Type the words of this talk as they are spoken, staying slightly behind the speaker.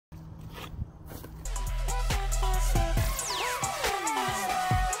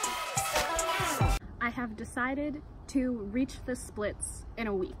have decided to reach the splits in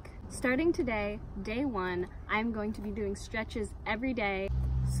a week. Starting today, day one, I'm going to be doing stretches every day.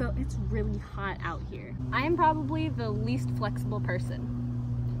 So it's really hot out here. I am probably the least flexible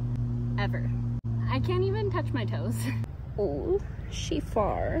person ever. I can't even touch my toes. Oh, she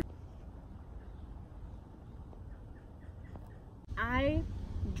far. I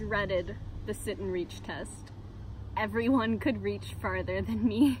dreaded the sit and reach test. Everyone could reach farther than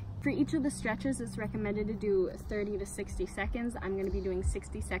me. For each of the stretches, it's recommended to do 30 to 60 seconds. I'm gonna be doing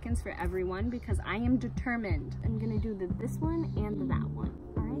 60 seconds for every one because I am determined. I'm gonna do this one and that one,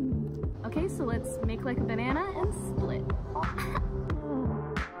 all right? Okay, so let's make like a banana and split.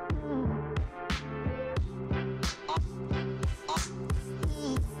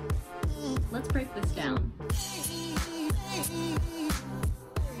 Let's break this down.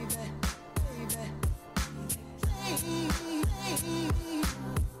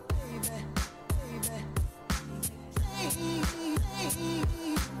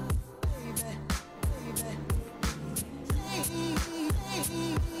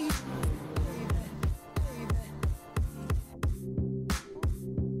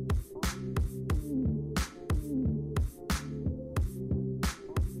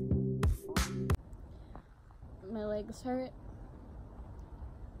 My legs hurt.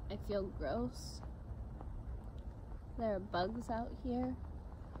 I feel gross. There are bugs out here.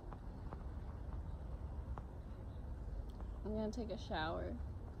 I'm gonna take a shower.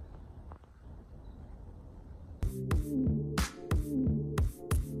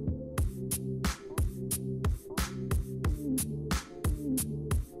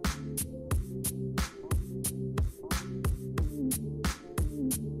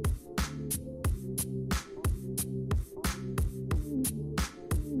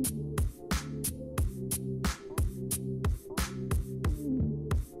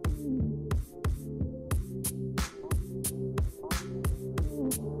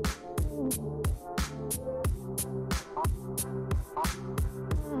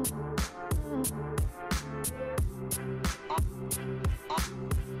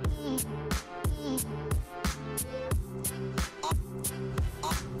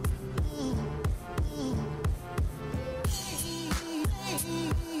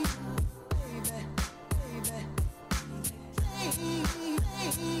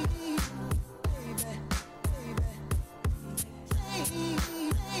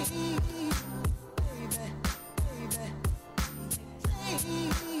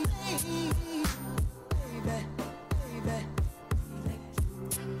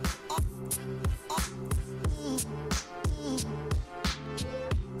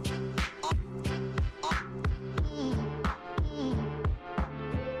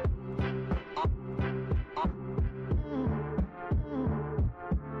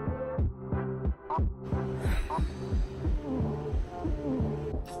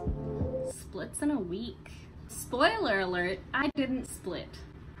 Splits in a week. Spoiler alert, I didn't split.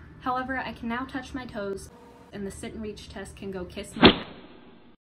 However, I can now touch my toes and the sit and reach test can go kiss my